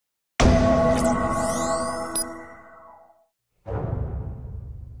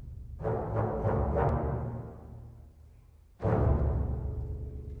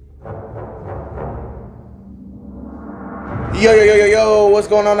Yo, yo, yo, yo, yo, what's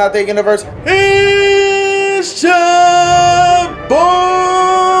going on out there, universe? It's your boy!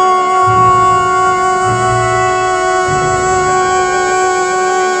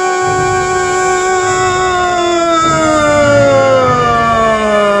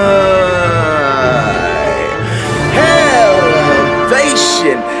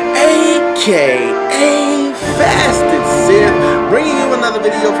 Hellavation, aka Fasted Sith, bringing you another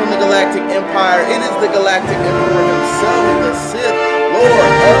video from the Galactic Empire. It is the Galactic Emperor himself, the Sith Lord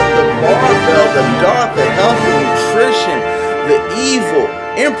of the Barbell, the Darth of Health and Nutrition, the evil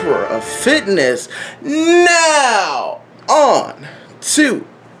Emperor of Fitness. Now, on to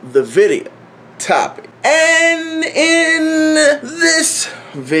the video topic. And in this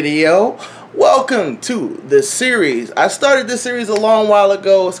video, welcome to the series. I started this series a long while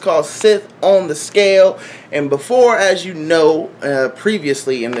ago. It's called Sith on the Scale. And before, as you know,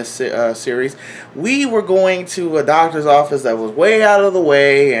 previously in this series, we were going to a doctor's office that was way out of the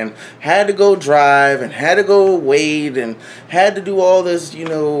way and had to go drive and had to go wait and had to do all this, you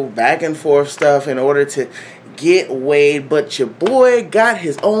know, back and forth stuff in order to get weighed. But your boy got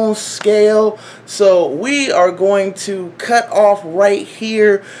his own scale, so we are going to cut off right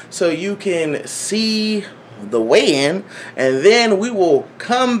here so you can see the weigh-in, and then we will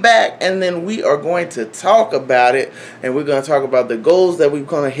come back and then we are going to talk about it, and we're going to talk about the goals that we're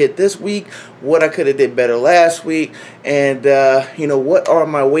going to hit this week, what I could have did better last week, and you know, what are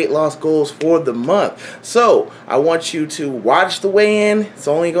my weight loss goals for the month. So I want you to watch the weigh-in. It's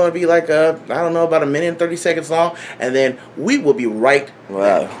only going to be like I don't know, about a minute and 30 seconds long, and then we will be right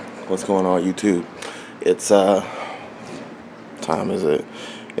back. What's going on, YouTube? It's time is it?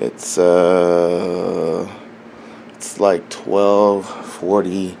 It's like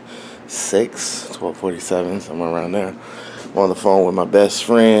 12:46, 12:47, somewhere around there. I'm on the phone with my best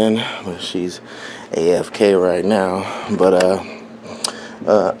friend, but she's AFK right now. But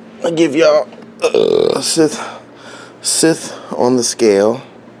I give y'all Sith on the scale.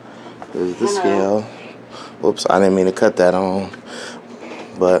 There's the scale. Whoops, I didn't mean to cut that on,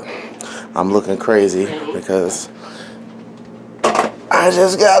 but I'm looking crazy because I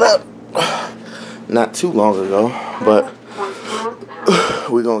just got up not too long ago, but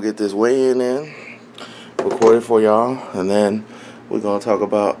we're gonna get this weigh-in in, record it for y'all, and then we're gonna talk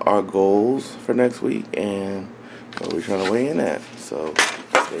about our goals for next week and what we're trying to weigh in at. So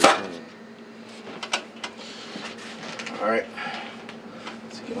stay tuned. Alright,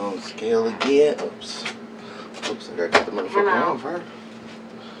 let's get on the scale again. Oops, I gotta cut the motherfucker off first.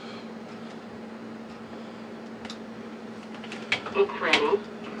 It's ready.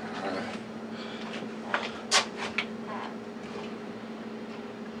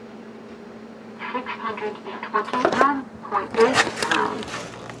 629.8 pounds.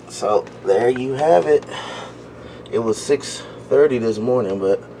 So there you have it. It was 6:30 this morning,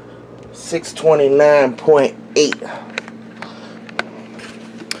 but 629.8.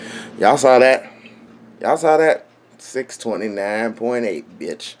 Y'all saw that? Y'all saw that? 629.8,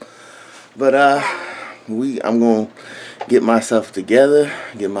 bitch. But I'm gonna get myself together,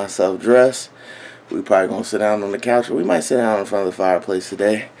 get myself dressed. We probably gonna sit down on the couch, or we might sit down in front of the fireplace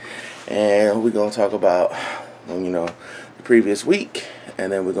today, and we're gonna talk about, you know, the previous week,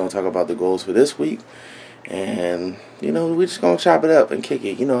 and then we're gonna talk about the goals for this week, and you know, we're just gonna chop it up and kick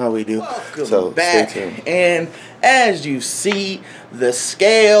it. You know how we do. Welcome so back. Stay tuned. And as you see, the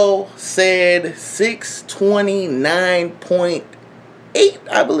scale said 629.8,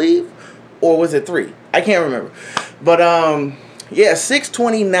 I believe, or was it 3? I can't remember. But yeah,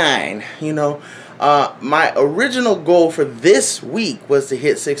 629. You know, my original goal for this week was to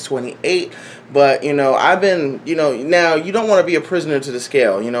hit 628, but you know, I've been, you know, now you don't want to be a prisoner to the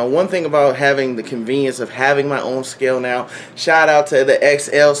scale. You know, one thing about having the convenience of having my own scale now, shout out to the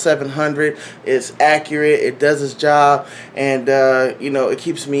XL 700. It's accurate, it does its job, and you know, it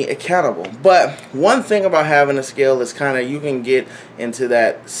keeps me accountable. But one thing about having a scale is kind of, you can get into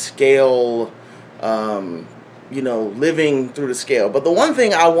that scale, you know, living through the scale. But the one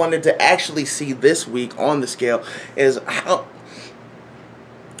thing I wanted to actually see this week on the scale is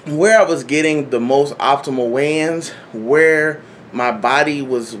where I was getting the most optimal weigh-ins, where my body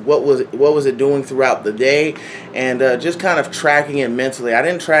was, what was it doing throughout the day, and just kind of tracking it mentally. I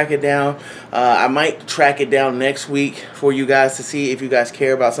didn't track it down. I might track it down next week for you guys to see if you guys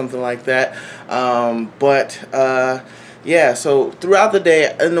care about something like that. Yeah, so throughout the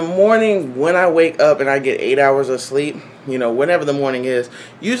day, in the morning when I wake up and I get 8 hours of sleep, you know, whenever the morning is,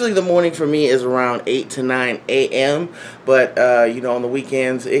 usually the morning for me is around 8 to 9 a.m. But, you know, on the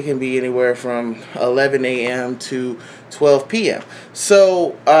weekends, it can be anywhere from 11 a.m. to 12 p.m.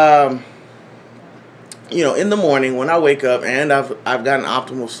 So, you know, in the morning when I wake up and I've gotten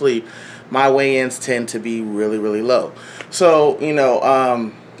optimal sleep, my weigh-ins tend to be really, really low. So, you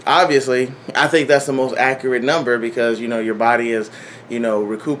know, obviously, I think that's the most accurate number because, you know, your body is, you know,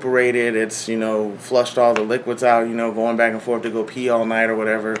 recuperated. It's, you know, flushed all the liquids out, you know, going back and forth to go pee all night or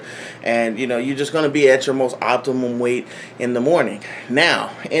whatever. And, you know, you're just going to be at your most optimum weight in the morning.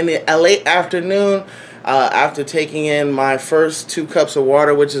 Now, in the late afternoon, after taking in my first 2 cups of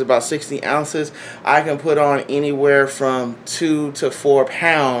water, which is about 60 ounces, I can put on anywhere from 2 to 4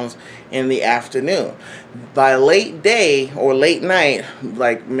 pounds in the afternoon. By late day or late night,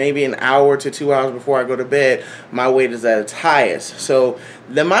 like maybe an hour to 2 hours before I go to bed, my weight is at its highest. So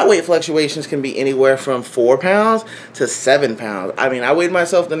then my weight fluctuations can be anywhere from 4 pounds to 7 pounds. I mean, I weighed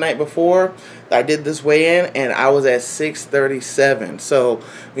myself the night before I did this weigh-in, and I was at 637. So,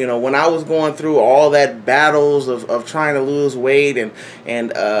 you know, when I was going through all that battles of trying to lose weight and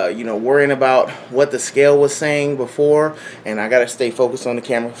you know, worrying about what the scale was saying before, and I got to stay focused on the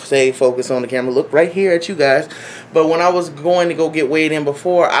camera, look right here at you guys. But when I was going to go get weighed in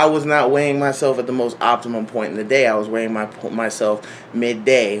before, I was not weighing myself at the most optimum point in the day. I was weighing myself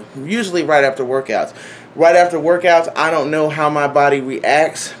midday, usually right after workouts. Right after workouts, I don't know how my body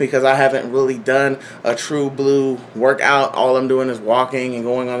reacts because I haven't really done a true blue workout. All I'm doing is walking and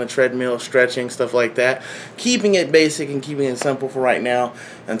going on the treadmill, stretching, stuff like that. Keeping it basic and keeping it simple for right now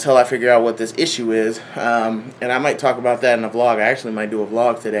until I figure out what this issue is. And I might talk about that in a vlog. I actually might do a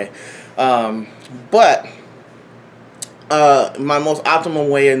vlog today. But my most optimal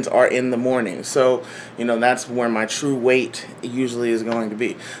weigh-ins are in the morning. So, you know, that's where my true weight usually is going to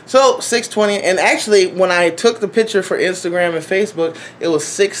be. So, 620. And actually, when I took the picture for Instagram and Facebook, it was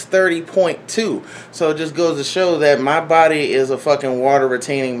 630.2. So, it just goes to show that my body is a fucking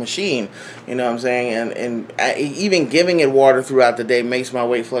water-retaining machine. You know what I'm saying? And even giving it water throughout the day makes my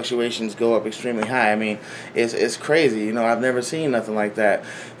weight fluctuations go up extremely high. I mean, it's crazy. You know, I've never seen nothing like that.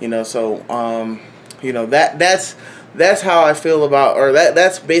 You know, so, you know, that's how I feel about, or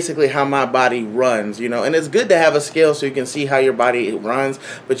that's basically how my body runs, you know. And it's good to have a scale so you can see how your body runs,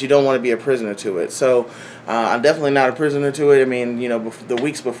 but you don't want to be a prisoner to it. So I'm definitely not a prisoner to it. I mean, you know, the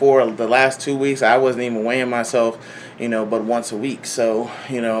weeks before, the last 2 weeks, I wasn't even weighing myself, you know, but once a week. So,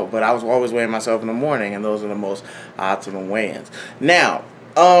 you know, but I was always weighing myself in the morning, and those are the most optimum weigh-ins. Now,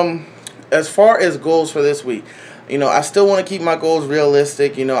 as far as goals for this week, you know, I still want to keep my goals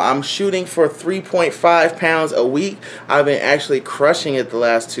realistic. You know, I'm shooting for 3.5 pounds a week. I've been actually crushing it the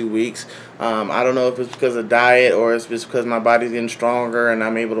last 2 weeks. I don't know if it's because of diet or it's just because my body's getting stronger and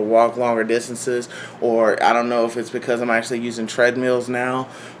I'm able to walk longer distances, or I don't know if it's because I'm actually using treadmills now,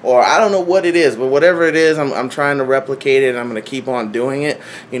 or I don't know what it is, but whatever it is, I'm trying to replicate it, and I'm going to keep on doing it.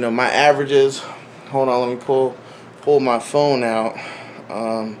 You know, my averages, hold on, let me pull my phone out.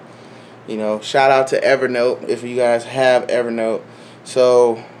 You know, shout out to Evernote if you guys have Evernote.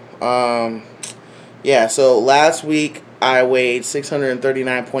 So, yeah, so last week I weighed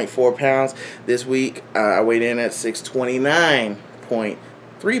 639.4 pounds. This week I weighed in at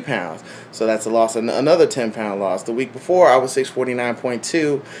 629.3 pounds. So that's a loss, another 10-pound loss. The week before I was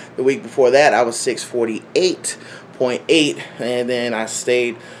 649.2. The week before that I was 648.8, and then I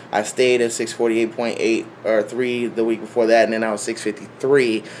stayed at 648.8 or 3 the week before that, and then I was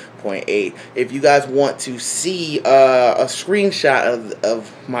 653.8. If you guys want to see a screenshot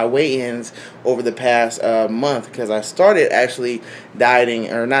of my weigh-ins over the past month, because I started actually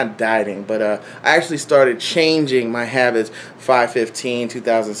dieting, or not dieting, but I actually started changing my habits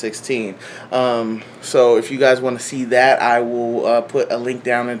 5/15/2016. So if you guys want to see that, I will put a link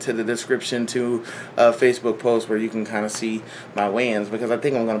down into the description to a Facebook post where you can kind of see my weigh-ins, because I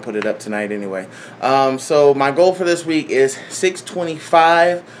think I'm going to put it up tonight anyway. So my goal for this week is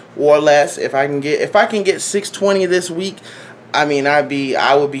 625 or less. If I can get 620 this week, I mean, I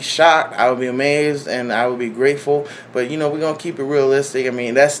would be shocked, I would be amazed, and I would be grateful. But, you know, we're going to keep it realistic. I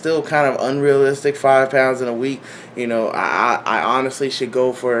mean, that's still kind of unrealistic, 5 pounds in a week. You know, I honestly should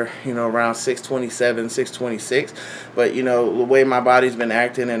go for, you know, around 627, 626. But, you know, the way my body's been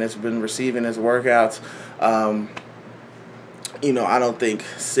acting and it's been receiving its workouts, you know, I don't think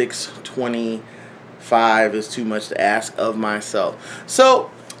 625 is too much to ask of myself. So,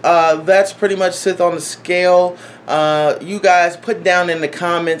 that's pretty much Sith on the scale. You guys put down in the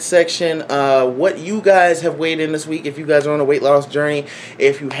comment section what you guys have weighed in this week. If you guys are on a weight loss journey,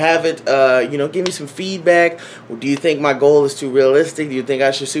 if you haven't, you know, give me some feedback. Do you think my goal is too realistic? Do you think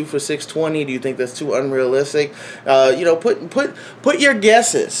I should shoot for 620? Do you think that's too unrealistic? You know, put your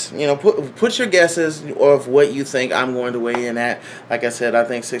guesses. You know, put your guesses of what you think I'm going to weigh in at. Like I said, I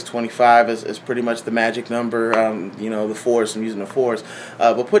think 625 is pretty much the magic number. You know, the force. I'm using the force.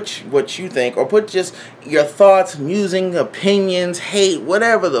 But put what you think, or put just your thoughts, musing, opinions, hate,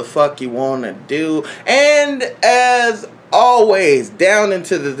 whatever the fuck you want to do. And as always, down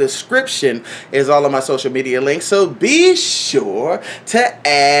into the description is all of my social media links, so be sure to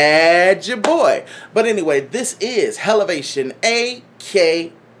add your boy. But anyway, this is Hellavation,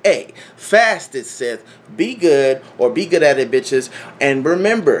 aka Fasted Sith. Be good, or be good at it, bitches. And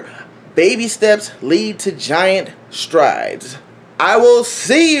remember, baby steps lead to giant strides. I will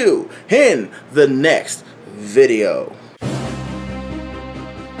see you in the next video.